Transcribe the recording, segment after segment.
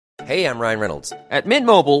Hey, I'm Ryan Reynolds. At Mint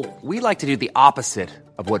Mobile, we like to do the opposite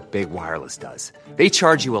of what Big Wireless does. They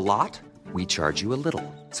charge you a lot, we charge you a little.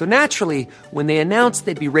 So naturally, when they announced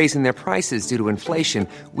they'd be raising their prices due to inflation,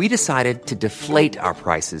 we decided to deflate our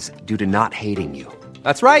prices due to not hating you.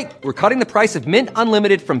 That's right. We're cutting the price of Mint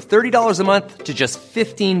Unlimited from $30 a month to just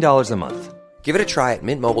 $15 a month. Give it a try at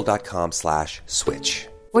mintmobile.com/switch.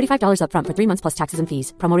 $45 up front for 3 months plus taxes and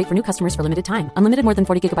fees. Promo rate for new customers for limited time. Unlimited more than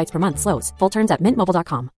 40 gigabytes per month. Slows full terms at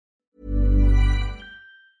mintmobile.com.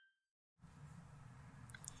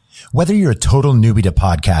 Whether you're a total newbie to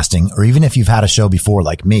podcasting or even if you've had a show before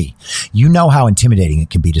like me, you know how intimidating it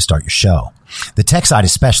can be to start your show. The tech side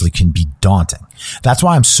especially can be daunting. That's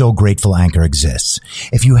why I'm so grateful Anchor exists.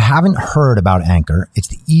 If you haven't heard about Anchor, it's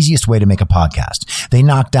the easiest way to make a podcast. They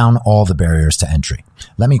knock down all the barriers to entry.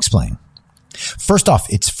 Let me explain. First off,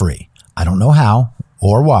 it's free. I don't know how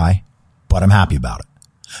or why, but I'm happy about it.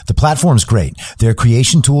 The platform's great. There are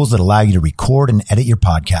creation tools that allow you to record and edit your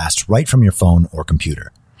podcast right from your phone or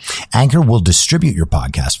computer. Anchor will distribute your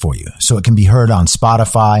podcast for you so it can be heard on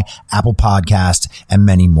Spotify, Apple Podcast, and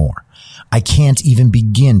many more. I can't even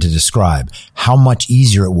begin to describe how much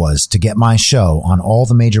easier it was to get my show on all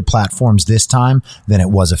the major platforms this time than it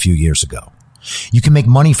was a few years ago. You can make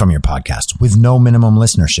money from your podcast with no minimum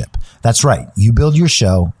listenership. That's right. You build your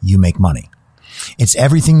show, you make money. It's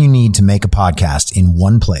everything you need to make a podcast in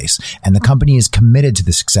one place, and the company is committed to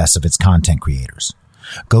the success of its content creators.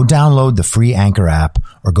 Go download the free Anchor app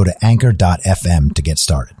or go to anchor.fm to get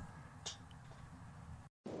started.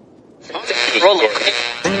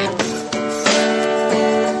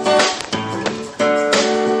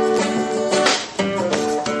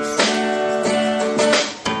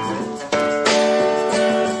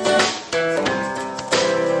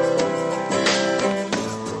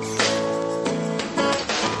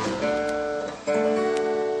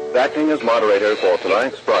 Acting as moderator for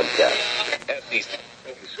tonight's broadcast.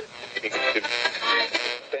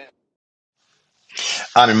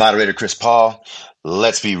 I'm your moderator, Chris Paul.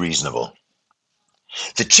 Let's be reasonable.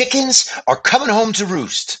 The chickens are coming home to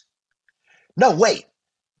roost. No, wait.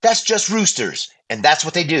 That's just roosters, and that's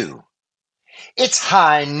what they do. It's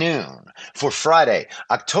high noon for Friday,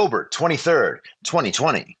 October 23rd,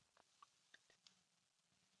 2020.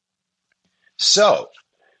 So,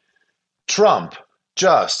 Trump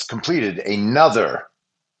just completed another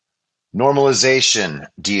normalization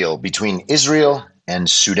deal between Israel and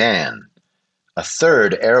Sudan, a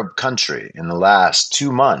third Arab country in the last 2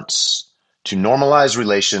 months to normalize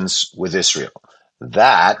relations with Israel.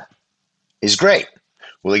 That is great.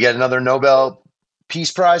 Will he get another Nobel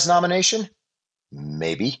Peace Prize nomination?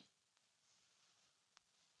 Maybe.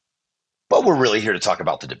 But we're really here to talk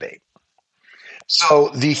about the debate. So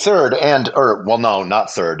the third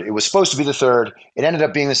not third. It was supposed to be the third. It ended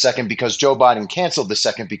up being the second because Joe Biden canceled the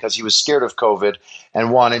second because he was scared of COVID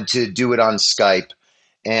and wanted to do it on Skype.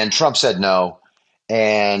 And Trump said no.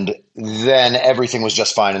 And then everything was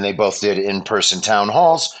just fine. And they both did in-person town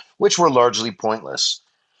halls, which were largely pointless,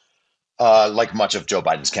 like much of Joe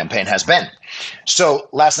Biden's campaign has been. So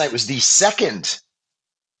last night was the second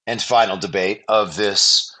and final debate of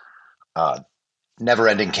this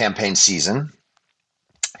never-ending campaign season.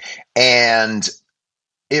 And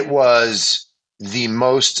it was the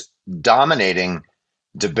most dominating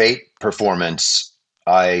debate performance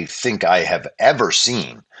I think I have ever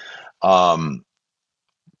seen.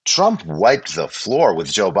 Trump wiped the floor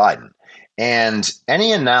with Joe Biden, and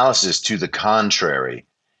any analysis to the contrary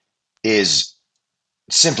is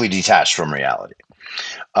simply detached from reality.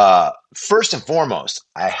 First and foremost,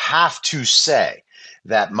 I have to say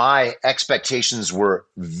that my expectations were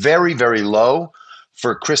very, very low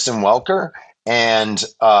for Kristen Welker, and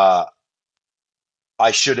I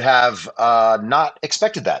should have not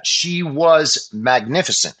expected that. She was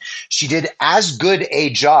magnificent. She did as good a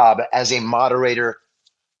job as a moderator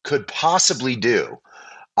could possibly do.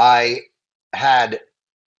 I had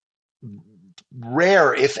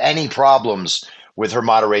rare, if any, problems with her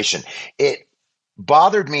moderation. It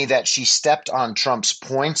bothered me that she stepped on Trump's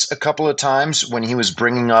points a couple of times when he was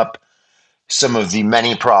bringing up some of the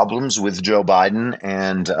many problems with Joe Biden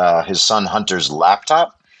and his son Hunter's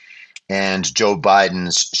laptop and Joe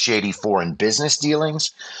Biden's shady foreign business dealings.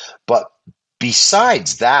 But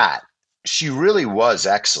besides that, she really was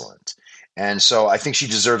excellent. And so I think she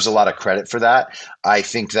deserves a lot of credit for that. I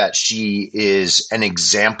think that she is an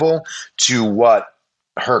example to what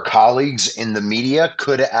her colleagues in the media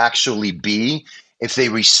could actually be if they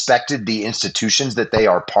respected the institutions that they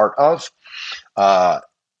are part of.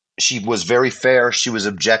 She was very fair. She was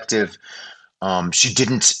objective. She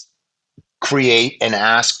didn't create and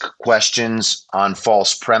ask questions on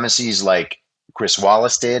false premises like Chris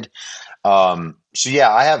Wallace did. So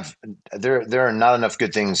yeah, there are not enough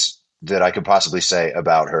good things that I could possibly say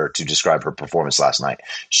about her to describe her performance last night.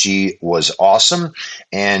 She was awesome.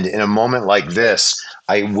 And in a moment like this,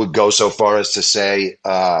 I would go so far as to say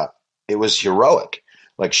it was heroic.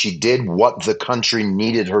 Like, she did what the country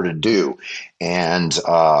needed her to do. And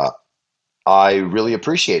I really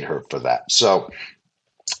appreciate her for that. So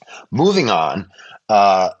moving on,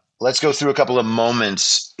 let's go through a couple of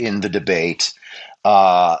moments in the debate.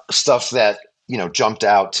 Stuff that, jumped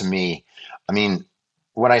out to me. I mean,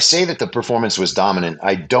 when I say that the performance was dominant,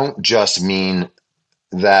 I don't just mean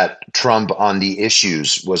that Trump on the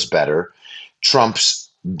issues was better. Trump's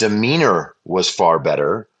demeanor was far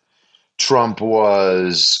better. Trump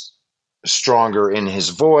was stronger in his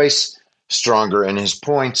voice, stronger in his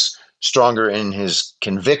points, stronger in his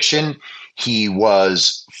conviction. He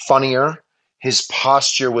was funnier. His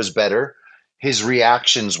posture was better. His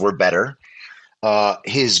reactions were better.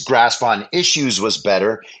 His grasp on issues was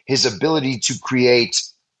better. His ability to create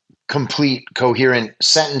complete, coherent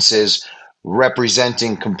sentences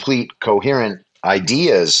representing complete, coherent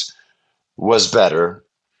ideas was better.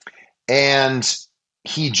 And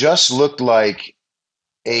he just looked like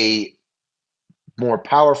a more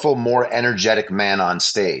powerful, more energetic man on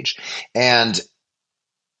stage. And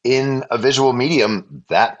in a visual medium,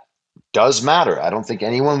 that does matter. I don't think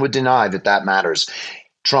anyone would deny that that matters.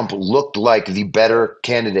 Trump looked like the better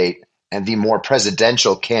candidate and the more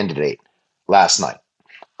presidential candidate last night,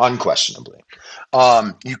 unquestionably.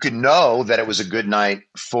 You could know that it was a good night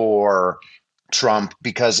for Trump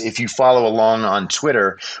because if you follow along on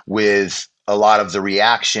Twitter with a lot of the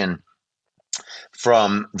reaction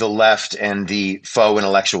from the left and the faux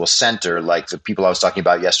intellectual center, like the people I was talking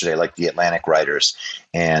about yesterday, like the Atlantic writers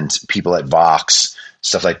and people at Vox,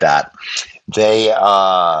 stuff like that, they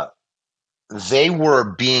were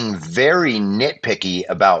being very nitpicky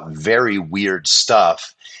about very weird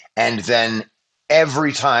stuff. And then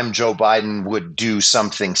every time Joe Biden would do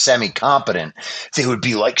something semi-competent, they would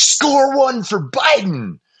be like, score one for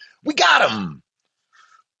Biden. We got him.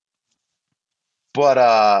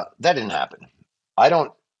 But that didn't happen. I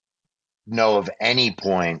don't know of any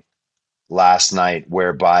point last night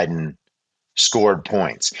where Biden scored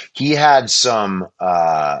points. He had some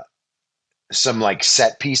like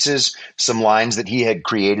set pieces, some lines that he had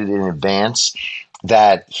created in advance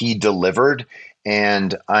that he delivered.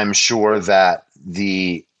 And I'm sure that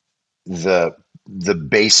the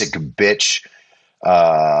basic bitch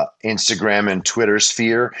Instagram and Twitter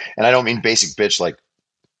sphere, and I don't mean basic bitch like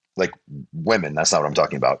women. That's not what I'm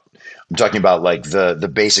talking about. I'm talking about like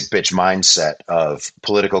the basic bitch mindset of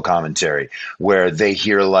political commentary, where they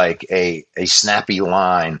hear like a snappy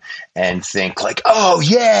line and think like, oh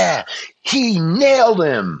yeah, he nailed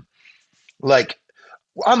him. Like,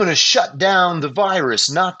 I'm going to shut down the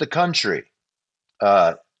virus, not the country.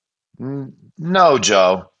 No,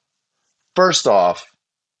 Joe. First off,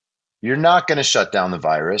 you're not going to shut down the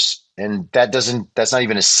virus, and that's not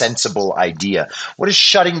even a sensible idea. What does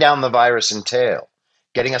shutting down the virus entail?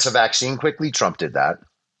 Getting us a vaccine quickly? Trump did that.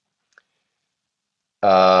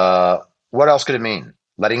 What else could it mean?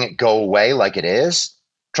 Letting it go away like it is?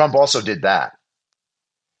 Trump also did that.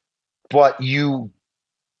 But you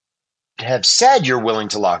have said you're willing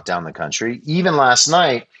to lock down the country. Even last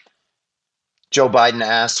night, Joe Biden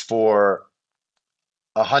asked for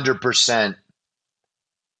 100%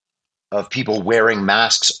 of people wearing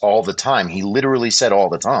masks all the time. He literally said all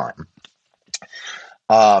the time.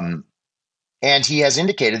 And he has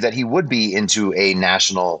indicated that he would be into a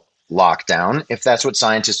national lockdown if that's what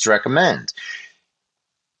scientists recommend.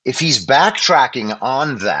 If he's backtracking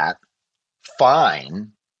on that,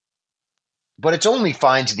 fine. But it's only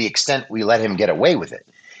fine to the extent we let him get away with it.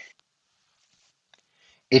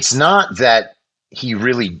 It's not that he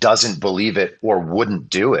really doesn't believe it or wouldn't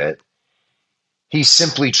do it. He's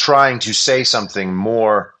simply trying to say something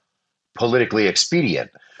more politically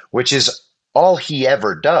expedient, which is all he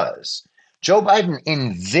ever does. Joe Biden,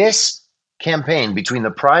 in this campaign between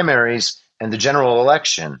the primaries and the general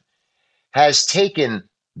election, has taken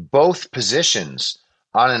both positions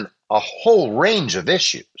on a whole range of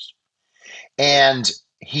issues. And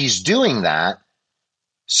he's doing that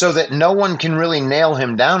so that no one can really nail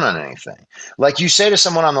him down on anything. Like you say to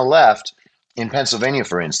someone on the left, in Pennsylvania,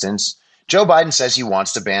 for instance, Joe Biden says he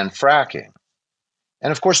wants to ban fracking.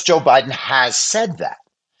 And of course, Joe Biden has said that.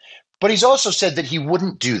 But he's also said that he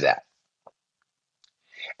wouldn't do that.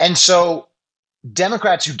 And so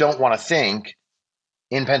Democrats who don't want to think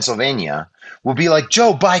in Pennsylvania will be like,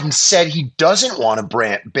 Joe Biden said he doesn't want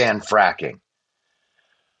to ban fracking.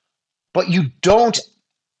 But you don't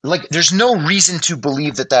Like, there's no reason to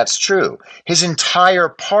believe that that's true. His entire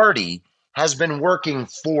party has been working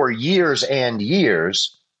for years and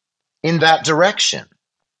years in that direction.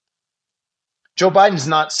 Joe Biden's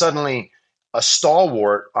not suddenly a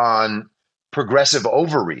stalwart on progressive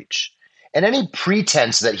overreach. And any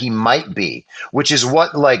pretense that he might be, which is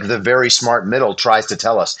what like the very smart middle tries to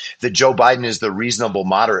tell us, that Joe Biden is the reasonable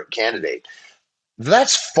moderate candidate,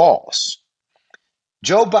 that's false.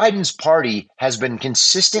 Joe Biden's party has been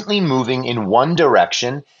consistently moving in one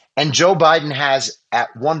direction, and Joe Biden has,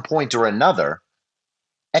 at one point or another,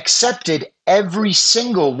 accepted every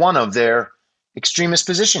single one of their extremist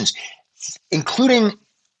positions, including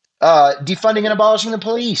defunding and abolishing the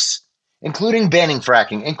police, including banning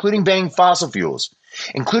fracking, including banning fossil fuels,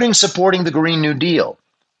 including supporting the Green New Deal.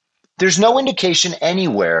 There's no indication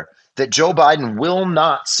anywhere that Joe Biden will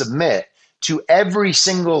not submit to every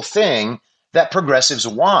single thing that progressives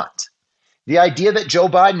want. The idea that Joe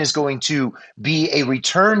Biden is going to be a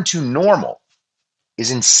return to normal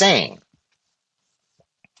is insane.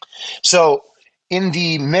 So in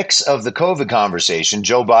the mix of the COVID conversation,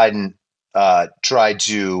 Joe Biden tried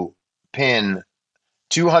to pin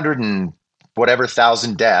 200 and whatever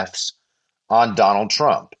thousand deaths on Donald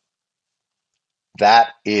Trump. That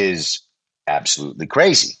is absolutely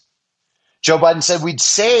crazy. Joe Biden said we'd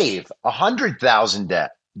save 100,000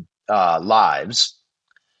 lives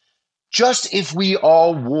just if we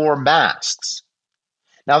all wore masks.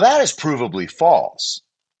 Now, that is provably false.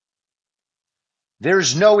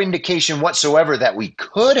 There's no indication whatsoever that we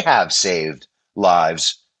could have saved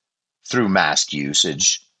lives through mask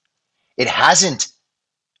usage. It hasn't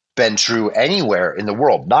been true anywhere in the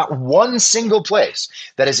world. Not one single place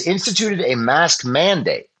that has instituted a mask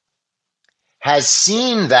mandate has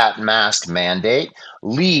seen that mask mandate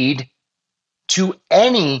lead to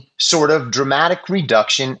any sort of dramatic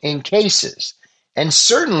reduction in cases, and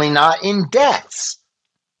certainly not in deaths.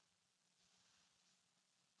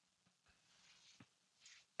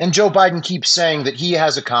 And Joe Biden keeps saying that he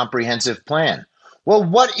has a comprehensive plan. Well,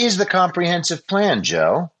 what is the comprehensive plan,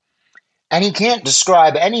 Joe? And he can't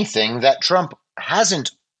describe anything that Trump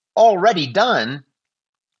hasn't already done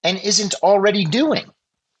and isn't already doing.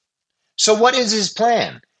 So what is his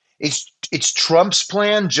plan? It's Trump's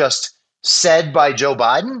plan just said by Joe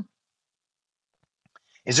Biden?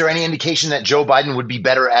 Is there any indication that Joe Biden would be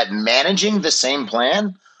better at managing the same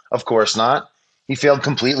plan? Of course not. He failed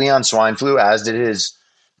completely on swine flu, as did his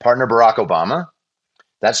partner Barack Obama.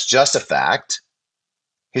 That's just a fact.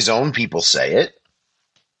 His own people say it.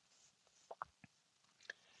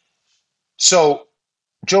 So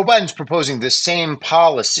Joe Biden's proposing this same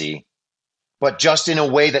policy, but just in a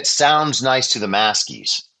way that sounds nice to the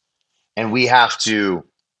maskies. And we have to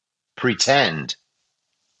pretend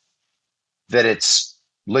that it's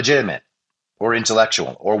legitimate or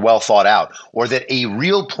intellectual or well thought out, or that a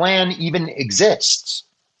real plan even exists.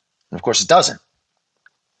 And of course, it doesn't.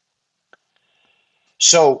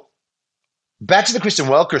 So back to the Kristen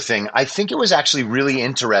Welker thing, I think it was actually really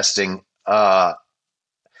interesting.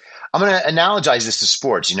 I'm going to analogize this to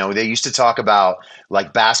sports. You know, they used to talk about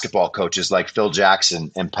like basketball coaches like Phil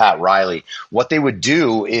Jackson and Pat Riley. What they would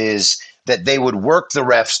do is that they would work the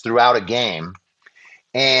refs throughout a game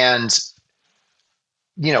and,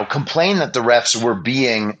 you know, complain that the refs were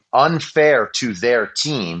being unfair to their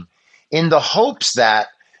team in the hopes that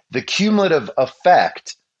the cumulative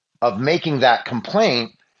effect of making that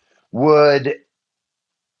complaint would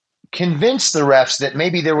convince the refs that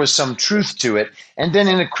maybe there was some truth to it, and then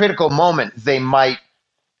in a critical moment they might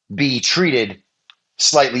be treated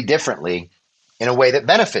slightly differently in a way that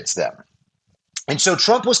benefits them. And so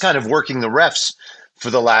Trump was kind of working the refs for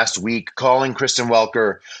the last week, calling Kristen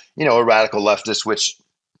Welker, you know, a radical leftist, which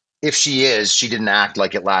if she is, she didn't act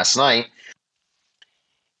like it last night.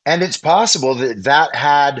 And it's possible that that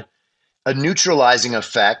had a neutralizing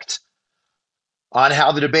effect on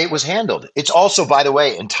how the debate was handled. It's also, by the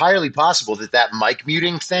way, entirely possible that that mic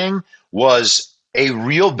muting thing was a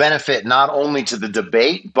real benefit not only to the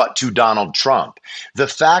debate, but to Donald Trump. The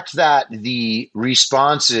fact that the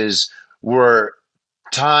responses were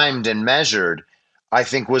timed and measured, I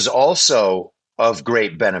think, was also of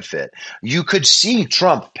great benefit. You could see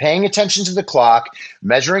Trump paying attention to the clock,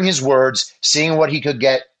 measuring his words, seeing what he could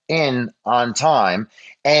get in on time,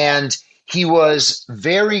 and he was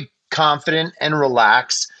very confident and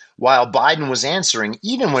relaxed while Biden was answering,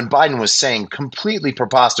 even when Biden was saying completely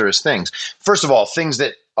preposterous things. First of all, things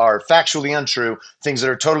that are factually untrue, things that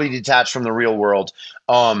are totally detached from the real world,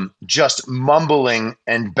 just mumbling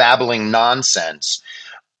and babbling nonsense.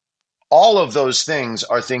 All of those things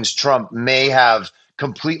are things Trump may have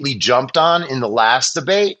completely jumped on in the last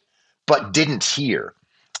debate, but didn't hear.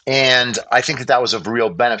 And I think that was of real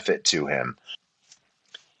benefit to him.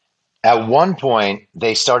 At one point,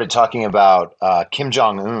 they started talking about Kim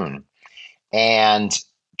Jong-un, and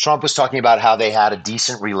Trump was talking about how they had a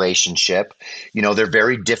decent relationship. You know, they're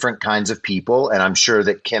very different kinds of people, and I'm sure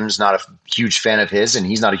that Kim's not a huge fan of his, and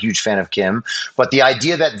he's not a huge fan of Kim. But the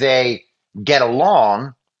idea that they get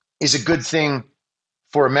along is a good thing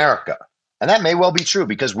for America. And that may well be true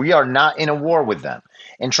because we are not in a war with them.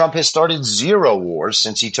 And Trump has started 0 wars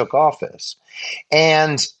since he took office.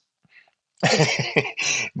 And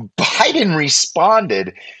Biden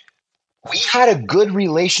responded, we had a good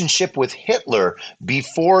relationship with Hitler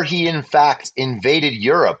before he, in fact, invaded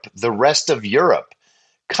Europe, the rest of Europe.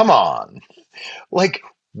 Come on. Like,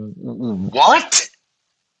 what?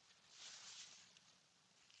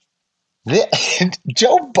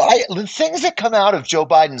 Joe Biden, the things that come out of Joe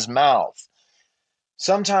Biden's mouth,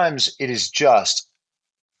 sometimes it is just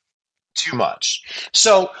too much.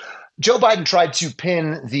 So Joe Biden tried to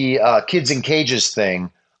pin the kids in cages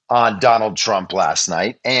thing on Donald Trump last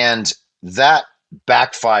night, and that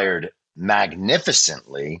backfired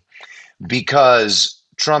magnificently because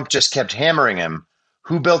Trump just kept hammering him.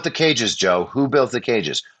 Who built the cages, Joe? Who built the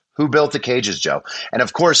cages? Who built the cages, Joe? And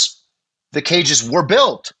of course, the cages were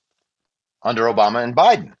built under Obama and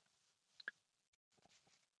Biden.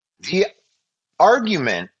 The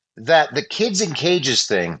argument that the kids in cages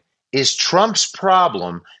thing is Trump's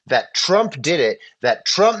problem, that Trump did it, that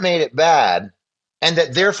Trump made it bad, and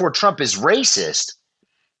that therefore Trump is racist,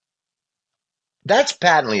 that's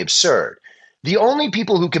patently absurd. The only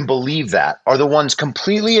people who can believe that are the ones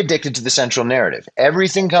completely addicted to the central narrative.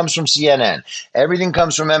 Everything comes from CNN. Everything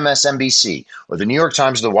comes from MSNBC or the New York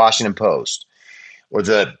Times or the Washington Post or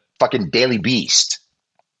the fucking Daily Beast.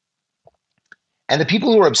 And the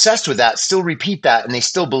people who are obsessed with that still repeat that and they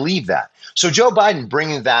still believe that. So Joe Biden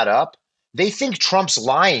bringing that up, they think Trump's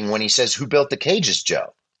lying when he says, who built the cages,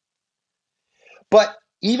 Joe? But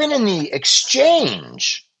even in the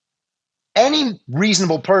exchange, any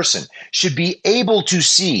reasonable person should be able to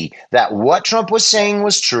see that what Trump was saying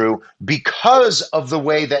was true because of the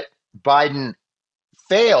way that Biden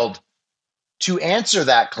failed to answer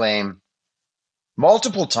that claim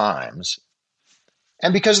multiple times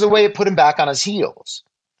and because of the way it put him back on his heels.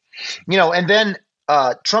 You know, and then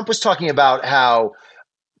Trump was talking about how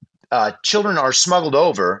children are smuggled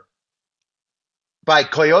over by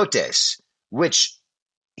coyotes, which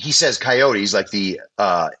he says coyotes, like the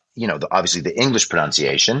obviously the English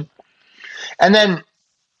pronunciation. And then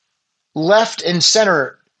left and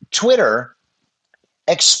center Twitter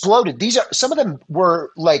exploded. Some of them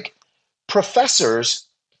were like professors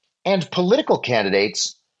and political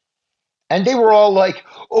candidates. And they were all like,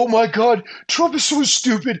 oh my God, Trump is so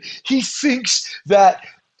stupid. He thinks that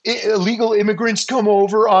illegal immigrants come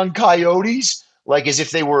over on coyotes, like as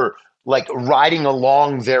if they were like riding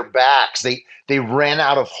along their backs. They ran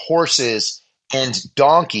out of horses and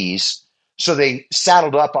donkeys, so they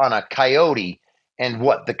saddled up on a coyote, and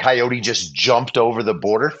what, the coyote just jumped over the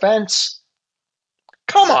border fence?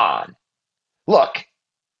 Come on. Look,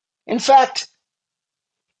 in fact,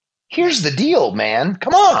 here's the deal, man.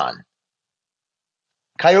 Come on.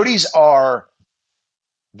 Coyotes are,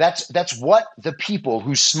 that's what the people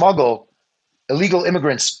who smuggle illegal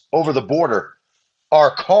immigrants over the border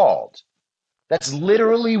are called. That's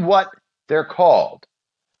literally what they're called.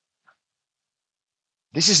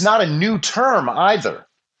 This is not a new term either.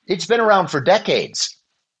 It's been around for decades.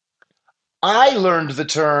 I learned the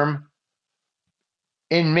term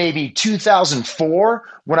in maybe 2004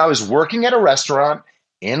 when I was working at a restaurant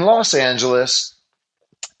in Los Angeles,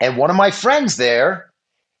 and one of my friends there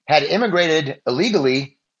had immigrated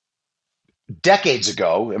illegally decades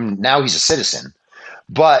ago, and now he's a citizen.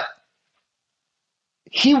 But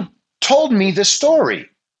he told me the story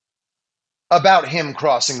about him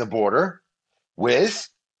crossing the border with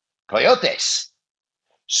coyotes.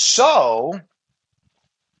 So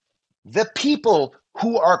the people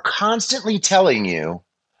who are constantly telling you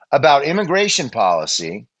about immigration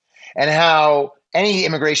policy and how any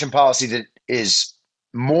immigration policy that is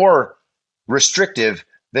more restrictive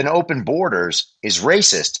than open borders is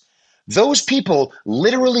racist, those people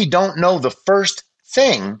literally don't know the first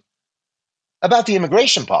thing about the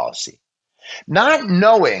immigration policy. Not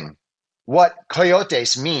knowing what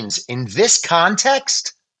coyotes means in this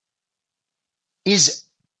context is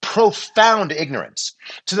profound ignorance,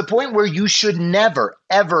 to the point where you should never,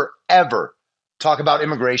 ever, ever talk about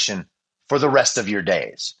immigration for the rest of your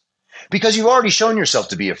days. Because you've already shown yourself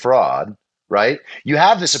to be a fraud, right? You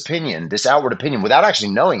have this opinion, this outward opinion, without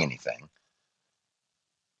actually knowing anything.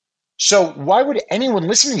 So why would anyone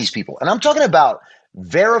listen to these people? And I'm talking about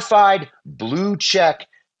verified blue check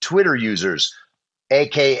Twitter users,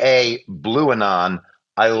 aka Blue Anon.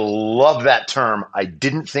 I love that term. I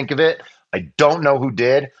didn't think of it. I don't know who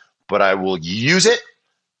did, but I will use it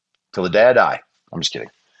till the day I die. I'm just kidding.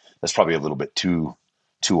 That's probably a little bit too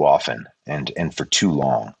often and for too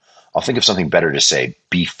long. I'll think of something better to say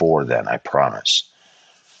before then, I promise.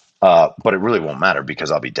 But it really won't matter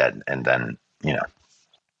because I'll be dead and then,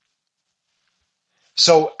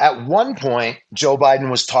 So at one point, Joe Biden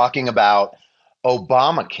was talking about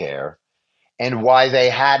Obamacare and why they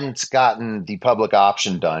hadn't gotten the public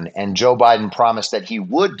option done. And Joe Biden promised that he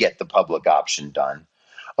would get the public option done.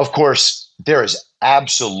 Of course, there is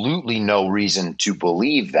absolutely no reason to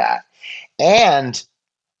believe that. And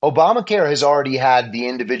Obamacare has already had the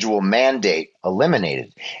individual mandate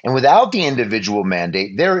eliminated. And without the individual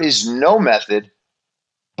mandate, there is no method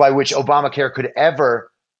by which Obamacare could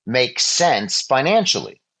ever make sense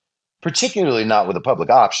financially, particularly not with a public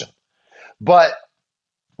option. But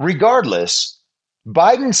regardless,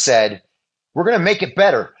 Biden said, we're going to make it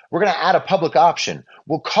better. We're going to add a public option.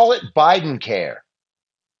 We'll call it Biden Care.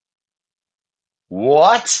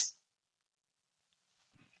 What?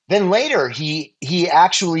 Then later, he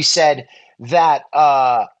actually said that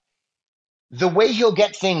the way he'll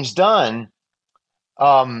get things done,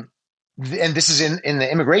 and this is in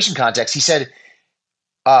the immigration context, he said,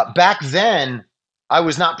 back then, I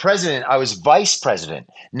was not president, I was vice president.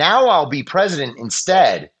 Now I'll be president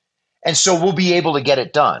instead, and so we'll be able to get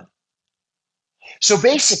it done. So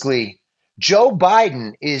basically, Joe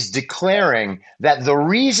Biden is declaring that the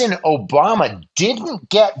reason Obama didn't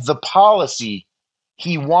get the policy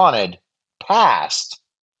he wanted passed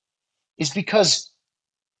is because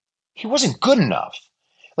he wasn't good enough.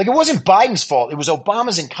 Like, it wasn't Biden's fault. It was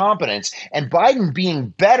Obama's incompetence. And Biden being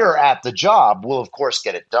better at the job will, of course,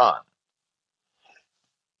 get it done.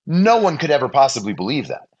 No one could ever possibly believe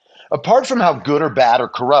that. Apart from how good or bad or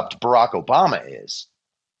corrupt Barack Obama is,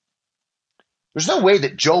 there's no way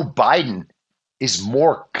that Joe Biden is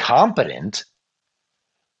more competent.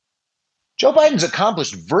 Joe Biden's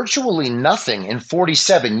accomplished virtually nothing in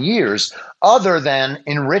 47 years other than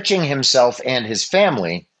enriching himself and his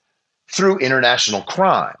family through international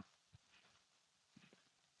crime.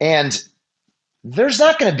 And there's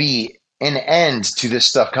not going to be an end to this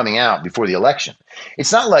stuff coming out before the election.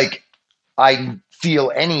 It's not like I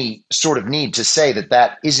feel any sort of need to say that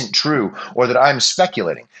that isn't true or that I'm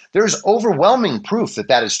speculating. There's overwhelming proof that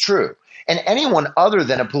that is true. And anyone other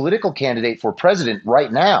than a political candidate for president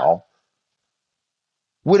right now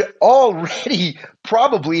would already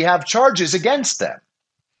probably have charges against them.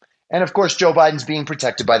 And of course, Joe Biden's being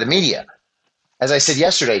protected by the media. As I said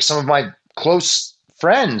yesterday, some of my close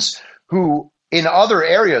friends who in other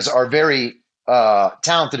areas are very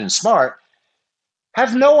talented and smart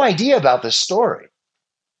have no idea about this story.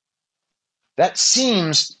 That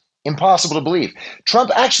seems impossible to believe.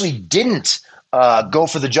 Trump actually didn't go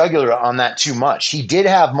for the jugular on that too much. He did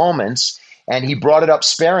have moments, and he brought it up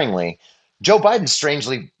sparingly. Joe Biden,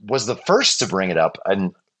 strangely, was the first to bring it up,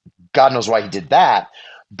 and God knows why he did that.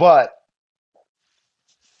 But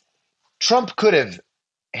Trump could have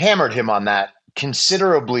hammered him on that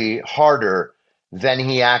considerably harder than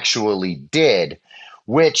he actually did,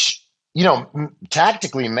 which,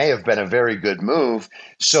 tactically may have been a very good move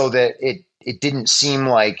so that it didn't seem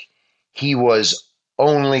like he was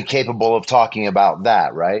only capable of talking about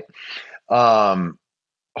that, right?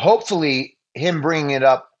 Hopefully, him bringing it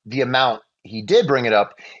up, the amount he did bring it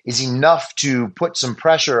up, is enough to put some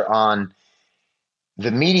pressure on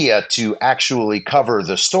the media to actually cover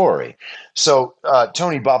the story. So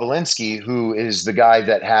Tony Bobulinski, who is the guy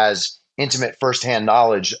that has intimate firsthand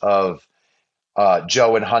knowledge of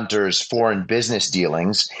Joe and Hunter's foreign business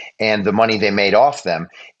dealings and the money they made off them,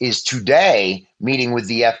 is today meeting with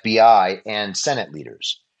the FBI and Senate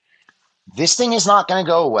leaders. This thing is not going to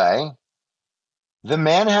go away. The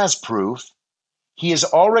man has proof. He has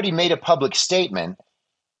already made a public statement,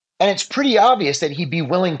 and it's pretty obvious that he'd be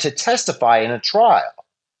willing to testify in a trial.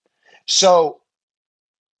 So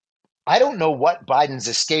I don't know what Biden's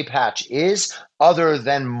escape hatch is other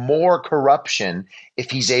than more corruption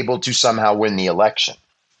if he's able to somehow win the election.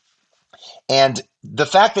 And the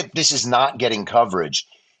fact that this is not getting coverage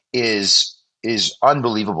is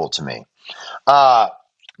unbelievable to me.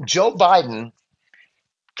 Joe Biden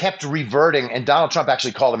kept reverting, and Donald Trump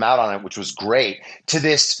actually called him out on it, which was great, to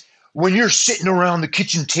this, when you're sitting around the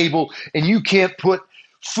kitchen table and you can't put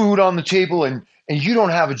food on the table and you don't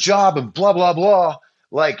have a job and blah, blah, blah.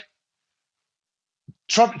 Like,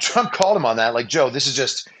 Trump called him on that. Like, Joe, this is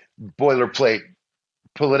just boilerplate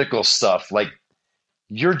political stuff. Like,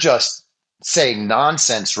 you're just saying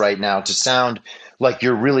nonsense right now to sound like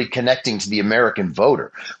you're really connecting to the American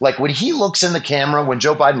voter. Like when he looks in the camera, when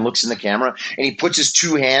Joe Biden looks in the camera and he puts his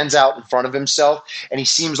two hands out in front of himself and he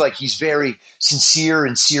seems like he's very sincere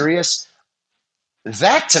and serious,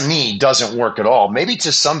 that to me doesn't work at all. Maybe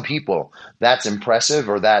to some people that's impressive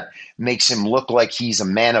or that makes him look like he's a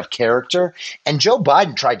man of character. And Joe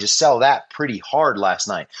Biden tried to sell that pretty hard last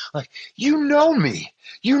night. Like, you know me.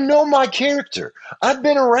 You know my character. I've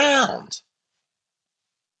been around.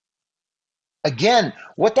 Again,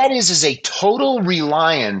 what that is a total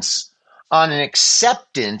reliance on an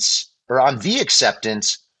acceptance or on the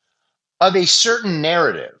acceptance of a certain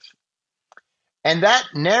narrative. And that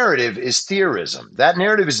narrative is theorism. That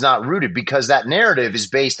narrative is not rooted because that narrative is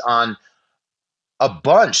based on a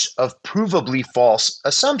bunch of provably false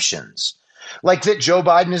assumptions. Like that Joe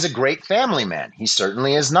Biden is a great family man. He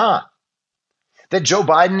certainly is not. That Joe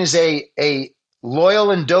Biden is a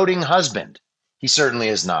loyal and doting husband. He certainly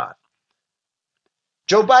is not.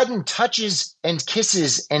 Joe Biden touches and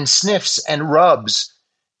kisses and sniffs and rubs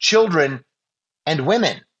children and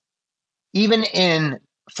women, even in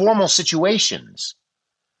formal situations.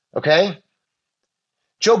 Okay?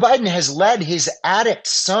 Joe Biden has led his addict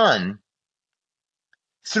son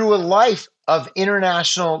through a life of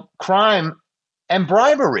international crime and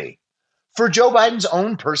bribery for Joe Biden's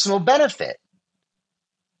own personal benefit.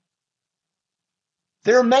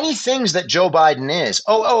 There are many things that Joe Biden is.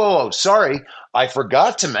 Sorry. I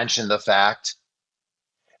forgot to mention the fact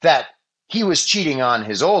that he was cheating on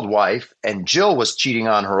his old wife and Jill was cheating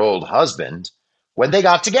on her old husband when they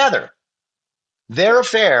got together. Their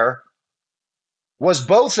affair was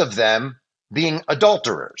both of them being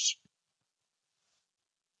adulterers.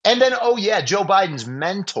 And then, Joe Biden's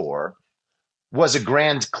mentor was a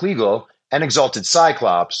Grand Kleagle and exalted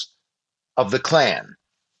Cyclops of the Klan.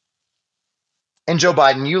 And Joe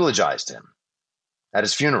Biden eulogized him at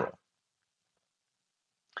his funeral.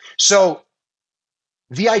 So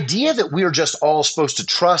the idea that we are just all supposed to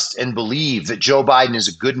trust and believe that Joe Biden is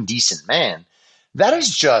a good and decent man, that is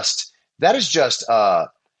just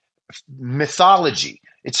mythology.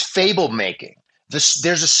 It's fable making.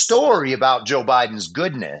 There's a story about Joe Biden's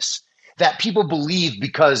goodness that people believe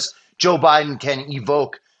because Joe Biden can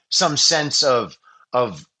evoke some sense of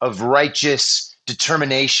righteous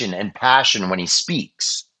determination and passion when he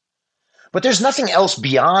speaks. But there's nothing else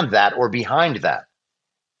beyond that or behind that.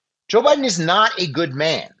 Joe Biden is not a good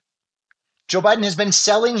man. Joe Biden has been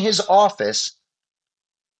selling his office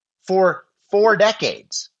for 4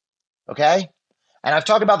 decades. Okay? And I've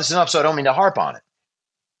talked about this enough, so I don't mean to harp on it.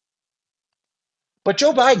 But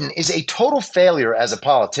Joe Biden is a total failure as a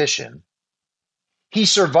politician. He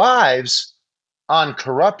survives on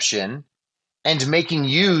corruption and making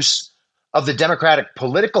use of the Democratic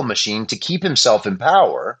political machine to keep himself in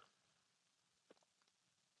power.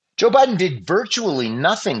 Joe Biden did virtually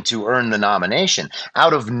nothing to earn the nomination.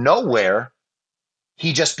 Out of nowhere,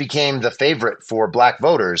 he just became the favorite for black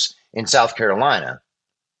voters in South Carolina.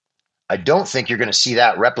 I don't think you're going to see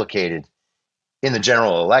that replicated in the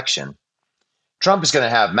general election. Trump is going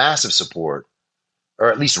to have massive support,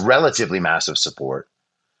 or at least relatively massive support,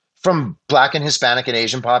 from Black and Hispanic and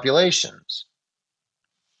Asian populations.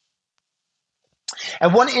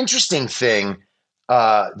 And one interesting thing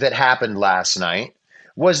that happened last night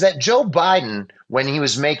was that Joe Biden, when he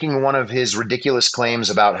was making one of his ridiculous claims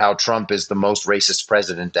about how Trump is the most racist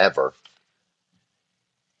president ever,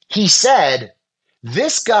 he said,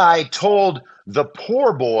 this guy told the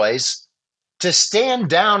poor boys to stand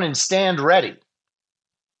down and stand ready.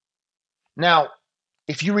 Now,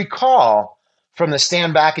 if you recall from the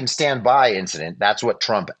stand back and stand by incident, that's what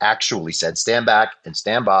Trump actually said, stand back and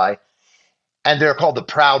stand by. And they're called the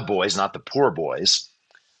Proud Boys, not the poor boys.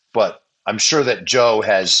 But I'm sure that Joe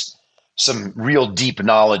has some real deep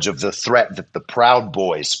knowledge of the threat that the Proud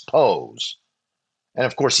Boys pose. And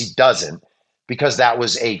of course he doesn't, because that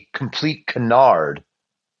was a complete canard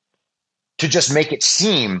to just make it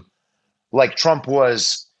seem like Trump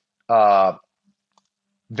was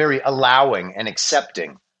very allowing and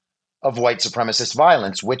accepting of white supremacist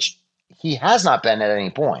violence, which he has not been at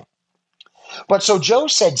any point. But so Joe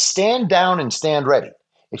said, stand down and stand ready.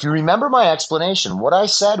 If you remember my explanation, what I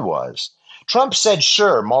said was, Trump said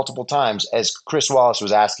sure multiple times as Chris Wallace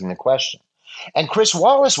was asking the question. And Chris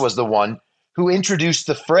Wallace was the one who introduced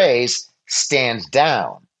the phrase, stand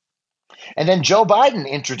down. And then Joe Biden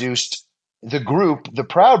introduced the group, the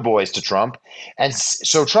Proud Boys, to Trump. And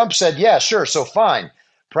so Trump said, yeah, sure, so fine.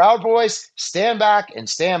 Proud Boys, stand back and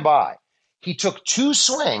stand by. He took 2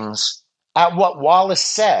 swings at what Wallace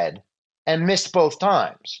said and missed both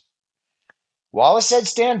times. Wallace said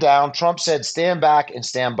stand down, Trump said stand back and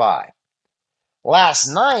stand by. Last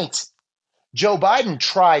night, Joe Biden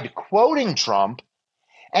tried quoting Trump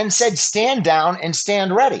and said, stand down and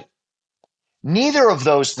stand ready. Neither of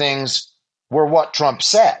those things were what Trump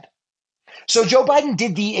said. So Joe Biden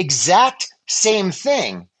did the exact same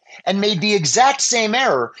thing and made the exact same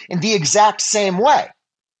error in the exact same way.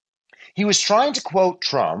 He was trying to quote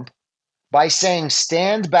Trump by saying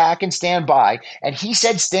stand back and stand by, and he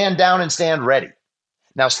said stand down and stand ready.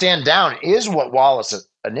 Now, stand down is what Wallace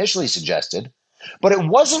initially suggested, but it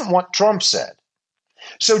wasn't what Trump said.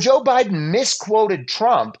 So Joe Biden misquoted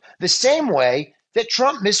Trump the same way that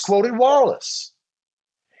Trump misquoted Wallace.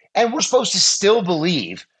 And we're supposed to still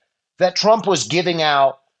believe that Trump was giving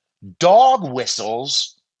out dog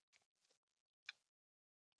whistles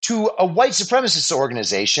to a white supremacist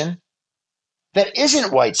organization that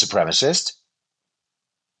isn't white supremacist,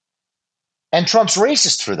 and Trump's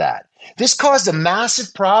racist for that. This caused a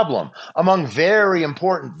massive problem among very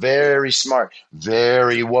important, very smart,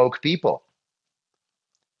 very woke people.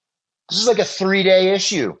 This is like a 3-day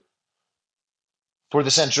issue for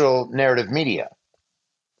the central narrative media.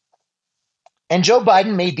 And Joe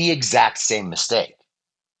Biden made the exact same mistake.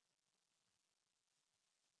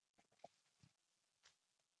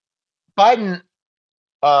 Biden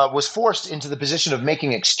was forced into the position of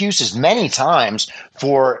making excuses many times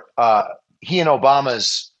for he and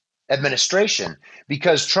Obama's administration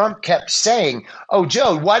because Trump kept saying, oh,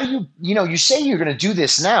 Joe, why do you say you're going to do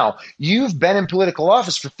this now? You've been in political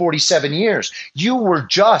office for 47 years. You were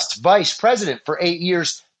just vice president for 8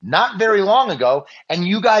 years, not very long ago, and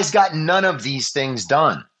you guys got none of these things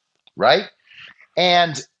done, right?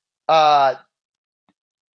 And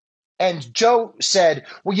Joe said,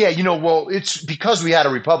 well, yeah, it's because we had a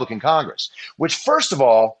Republican Congress, which, first of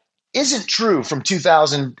all, isn't true from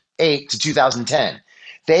 2008 to 2010.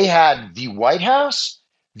 They had the White House,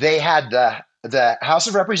 they had the House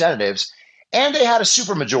of Representatives, and they had a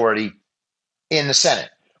supermajority in the Senate,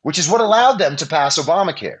 which is what allowed them to pass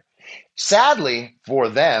Obamacare. Sadly for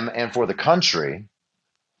them and for the country,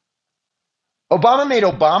 Obama made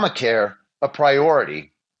Obamacare a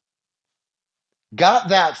priority, got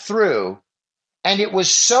that through, and it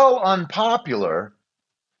was so unpopular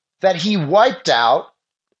that he wiped out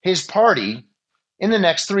his party in the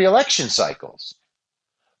next 3 election cycles.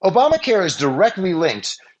 Obamacare is directly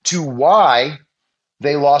linked to why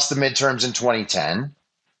they lost the midterms in 2010.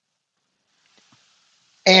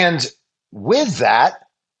 And with that,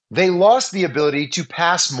 they lost the ability to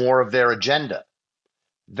pass more of their agenda.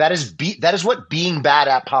 That is what being bad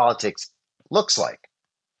at politics looks like.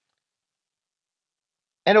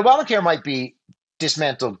 And Obamacare might be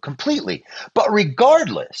dismantled completely. But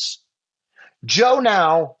regardless, Joe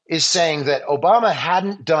now is saying that Obama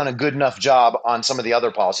hadn't done a good enough job on some of the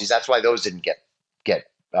other policies. That's why those didn't get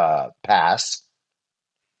passed.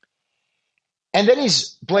 And then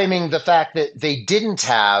he's blaming the fact that they didn't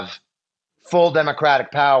have full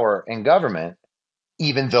democratic power in government,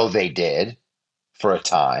 even though they did for a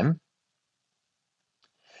time.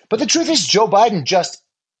 But the truth is, Joe Biden just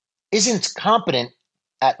isn't competent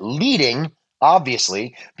at leading,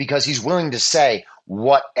 obviously, because he's willing to say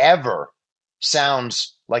whatever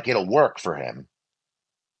sounds like it'll work for him.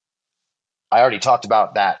 I already talked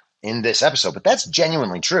about that in this episode, but that's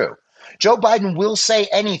genuinely true. Joe Biden will say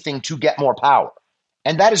anything to get more power.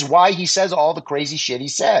 And that is why he says all the crazy shit he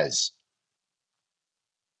says.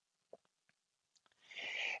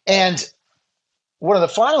 And one of the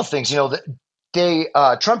final things, Trump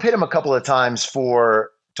hit him a couple of times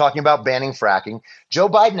for talking about banning fracking. Joe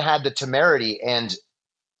Biden had the temerity and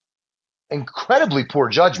incredibly poor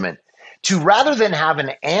judgment to, rather than have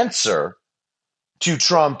an answer to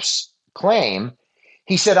Trump's claim,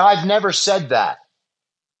 he said, I've never said that.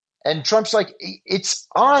 And Trump's like, it's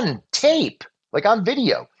on tape, like on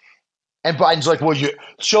video. And Biden's like, well, you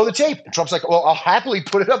show the tape. And Trump's like, well, I'll happily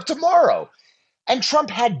put it up tomorrow. And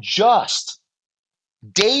Trump had just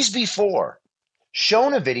days before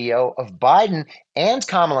shown a video of Biden and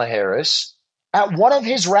Kamala Harris at one of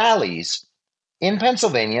his rallies in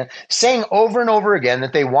Pennsylvania saying over and over again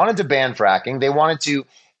that they wanted to ban fracking. They wanted to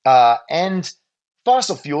end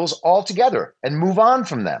fossil fuels altogether and move on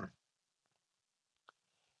from them.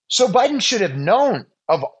 So Biden should have known,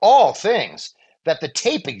 of all things, that the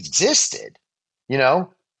tape existed.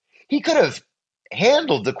 He could have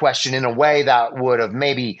handled the question in a way that would have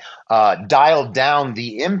maybe dialed down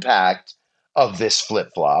the impact of this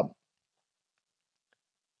flip-flop.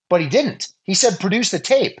 But he didn't. He said, produce the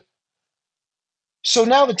tape. So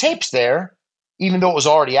now the tape's there, even though it was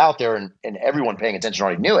already out there and everyone paying attention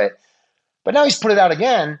already knew it. But now he's put it out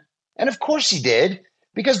again. And of course he did,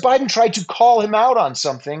 because Biden tried to call him out on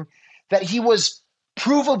something that he was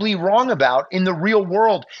provably wrong about in the real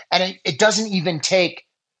world. And it doesn't even take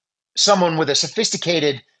someone with a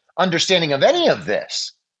sophisticated understanding of any of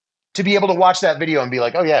this to be able to watch that video and be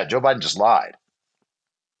like, oh yeah, Joe Biden just lied.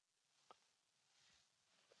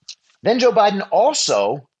 Then Joe Biden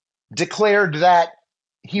also declared that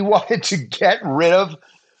he wanted to get rid of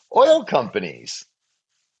oil companies.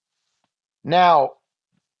 Now,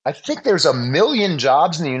 I think there's 1 million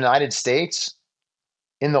jobs in the United States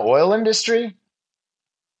in the oil industry,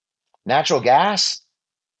 natural gas,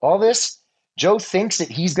 all this. Joe thinks that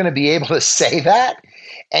he's going to be able to say that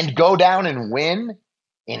and go down and win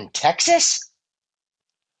in Texas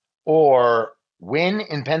or win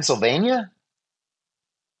in Pennsylvania.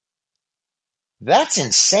 That's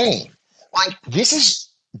insane. Like, this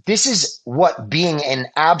is what being an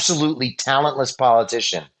absolutely talentless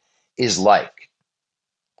politician is like.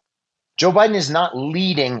 Joe Biden is not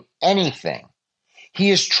leading anything.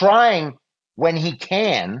 He is trying, when he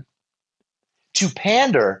can, to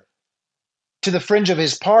pander to the fringe of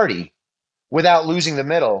his party without losing the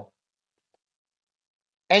middle.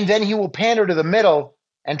 And then he will pander to the middle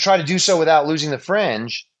and try to do so without losing the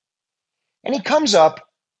fringe. And he comes up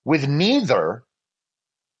with neither.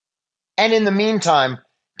 And in the meantime,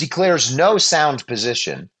 declares no sound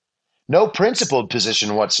position, no principled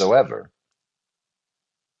position whatsoever.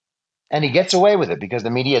 And he gets away with it because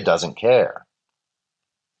the media doesn't care.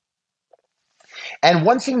 And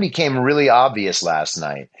one thing became really obvious last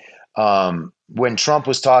night when Trump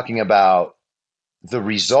was talking about the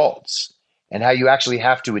results and how you actually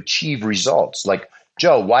have to achieve results. Like,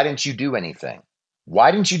 Joe, why didn't you do anything?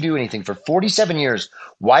 Why didn't you do anything? For 47 years,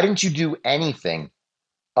 why didn't you do anything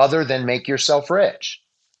other than make yourself rich?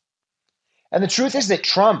 And the truth is that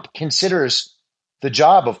Trump considers the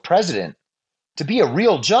job of president to be a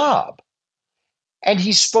real job. And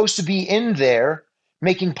he's supposed to be in there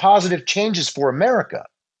making positive changes for America.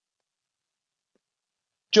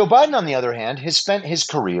 Joe Biden, on the other hand, has spent his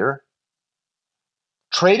career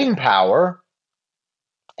trading power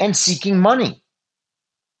and seeking money.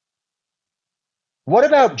 What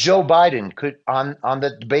about Joe Biden could on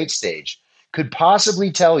the debate stage could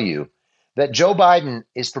possibly tell you that Joe Biden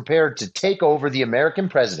is prepared to take over the American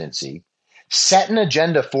presidency, set an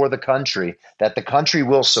agenda for the country that the country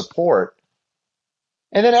will support,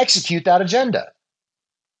 and then execute that agenda?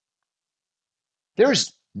 There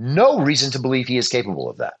is no reason to believe he is capable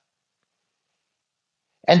of that.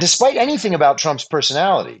 And despite anything about Trump's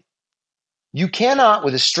personality, you cannot,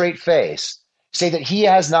 with a straight face, say that he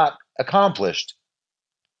has not accomplished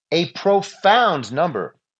a profound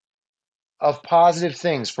number of positive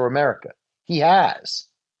things for America. He has.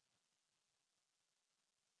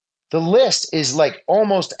 The list is like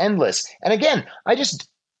almost endless. And again, I just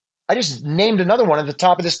named another one at the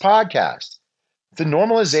top of this podcast. The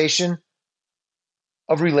normalization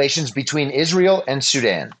of relations between Israel and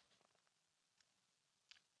Sudan.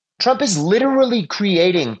 Trump is literally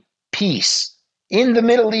creating peace in the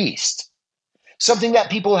Middle East, something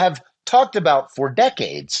that people have talked about for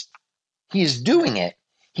decades. He is doing it.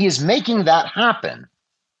 He is making that happen.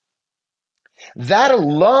 That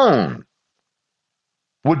alone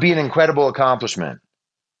would be an incredible accomplishment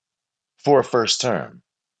for a first term.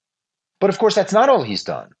 But of course, that's not all he's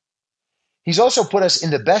done. He's also put us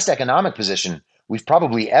in the best economic position we've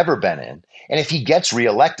probably ever been in. And if he gets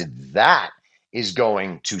reelected, that is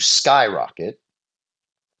going to skyrocket.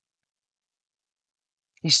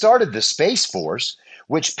 He started the Space Force,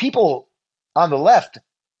 which people on the left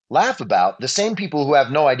laugh about, the same people who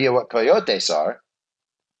have no idea what coyotes are.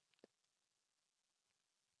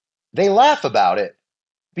 They laugh about it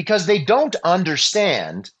because they don't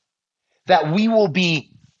understand that we will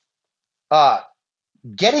be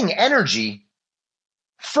getting energy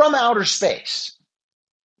from outer space,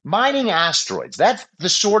 mining asteroids. That's the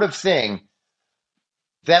sort of thing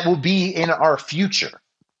that will be in our future.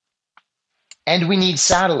 And we need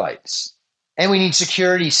satellites, and we need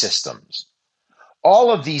security systems.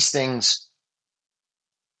 All of these things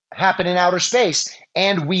happen in outer space,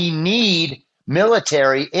 and we need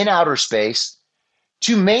military in outer space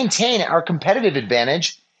to maintain our competitive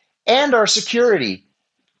advantage and our security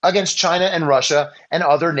against China and Russia and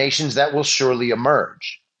other nations that will surely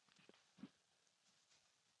emerge.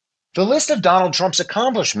 The list of Donald Trump's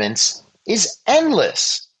accomplishments is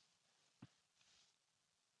endless.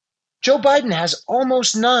 Joe Biden has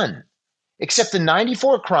almost none, except the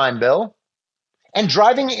 94 crime bill and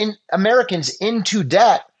driving Americans into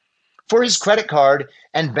debt for his credit card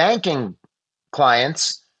and banking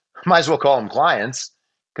clients. Might as well call them clients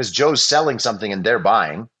because Joe's selling something and they're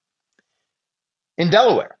buying in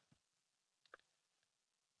Delaware.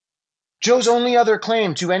 Joe's only other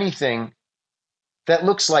claim to anything that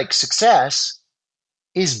looks like success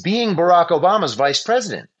is being Barack Obama's vice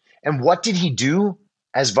president. And what did he do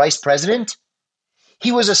as vice president?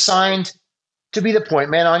 He was assigned to be the point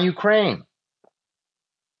man on Ukraine.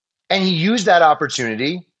 And he used that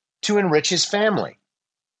opportunity to enrich his family.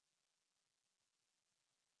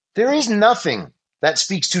 There is nothing that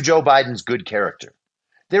speaks to Joe Biden's good character.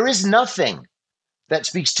 There is nothing that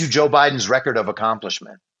speaks to Joe Biden's record of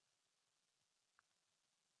accomplishment.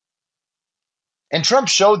 And Trump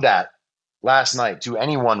showed that last night to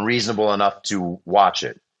anyone reasonable enough to watch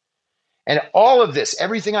it. And all of this,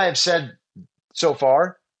 everything I have said so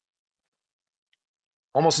far,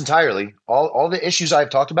 almost entirely, all the issues I've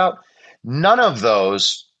talked about, none of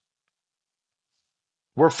those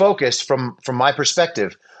were focused from my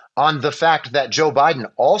perspective on the fact that Joe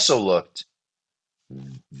Biden also looked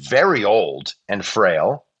very old and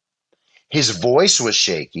frail. His voice was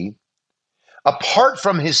shaky. Apart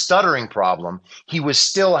from his stuttering problem, he was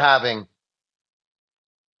still having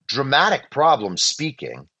dramatic problems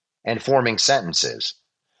speaking and forming sentences.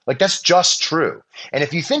 Like, that's just true. And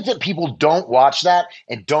if you think that people don't watch that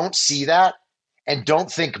and don't see that and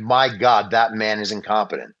don't think, my God, that man is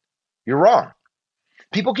incompetent, you're wrong.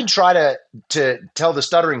 People can try to tell the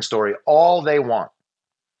stuttering story all they want.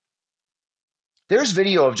 There's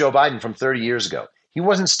video of Joe Biden from 30 years ago. He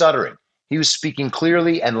wasn't stuttering. He was speaking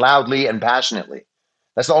clearly and loudly and passionately.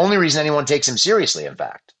 That's the only reason anyone takes him seriously, in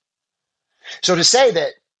fact. So to say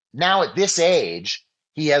that now at this age,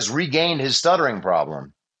 he has regained his stuttering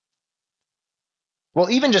problem, well,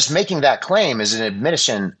 even just making that claim is an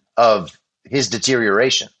admission of his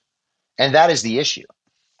deterioration. And that is the issue.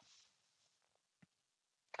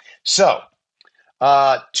 So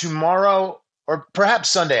tomorrow, or perhaps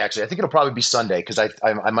Sunday, actually, I think it'll probably be Sunday because I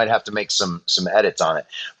might have to make some edits on it.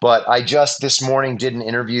 But I just this morning did an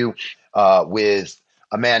interview with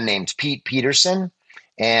a man named Pete Peterson,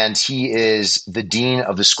 and he is the dean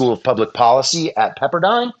of the School of Public Policy at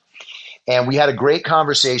Pepperdine. And we had a great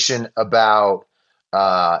conversation about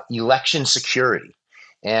election security.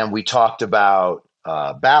 And we talked about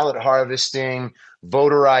ballot harvesting,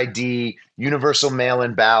 voter ID, universal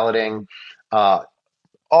mail-in balloting, all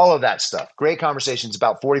of that stuff. Great conversations,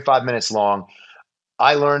 about 45 minutes long.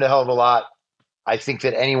 I learned a hell of a lot. I think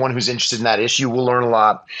that anyone who's interested in that issue will learn a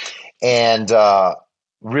lot. And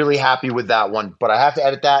really happy with that one. But I have to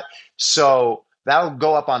edit that. So that'll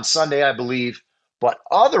go up on Sunday, I believe. But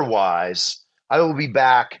otherwise, I will be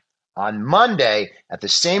back on Monday at the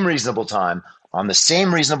same reasonable time on the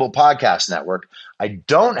same reasonable podcast network. I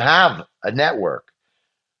don't have a network.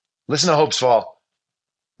 Listen to Hopes Fall.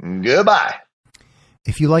 Goodbye.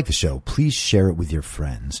 If you like the show, please share it with your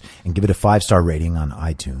friends and give it a 5-star rating on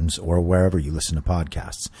iTunes or wherever you listen to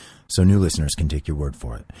podcasts so new listeners can take your word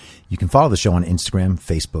for it. You can follow the show on Instagram,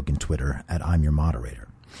 Facebook, and Twitter at I'm Your Moderator.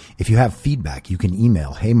 If you have feedback, you can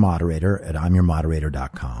email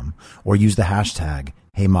heymoderator@imyourmoderator.com or use the hashtag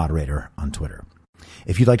heymoderator on Twitter.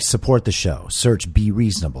 If you'd like to support the show, search Be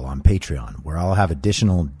Reasonable on Patreon, where I'll have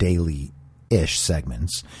additional daily-ish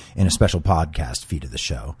segments in a special podcast feed of the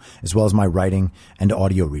show, as well as my writing and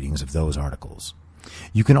audio readings of those articles.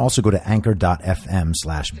 You can also go to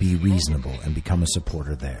anchor.fm/BeReasonable and become a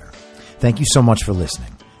supporter there. Thank you so much for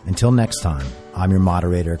listening. Until next time, I'm your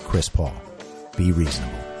moderator, Chris Paul. Be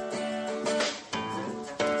reasonable.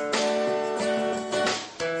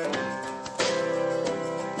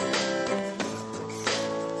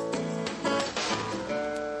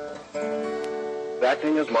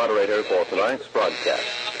 Acting as moderator for tonight's broadcast.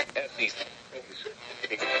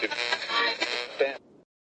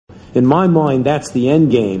 In my mind, that's the end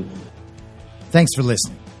game. Thanks for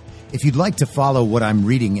listening. If you'd like to follow what I'm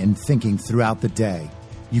reading and thinking throughout the day,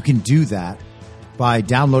 you can do that by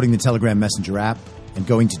downloading the Telegram Messenger app and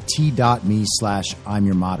going to t.me/I'm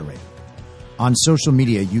your moderator. On social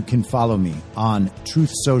media, you can follow me on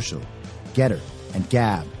Truth Social, Getter, and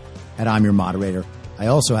Gab at I'm your moderator. I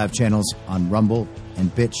also have channels on Rumble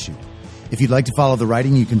and BitChute. If you'd like to follow the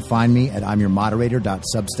writing, you can find me at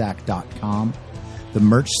imyourmoderator.substack.com. The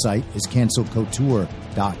merch site is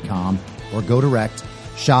cancelcouture.com or go direct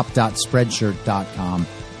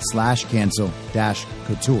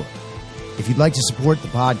shop.spreadshirt.com/cancel-couture. If you'd like to support the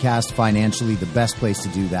podcast financially, the best place to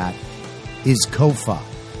do that is Ko-Fi.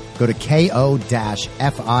 Go to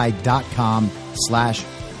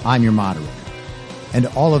ko-fi.com/I'm your moderator. And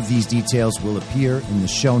all of these details will appear in the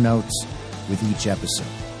show notes with each episode.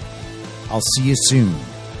 I'll see you soon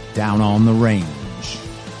down on the range.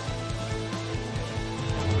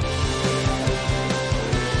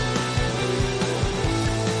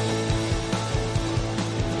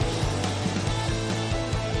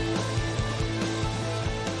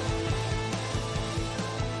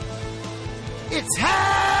 It's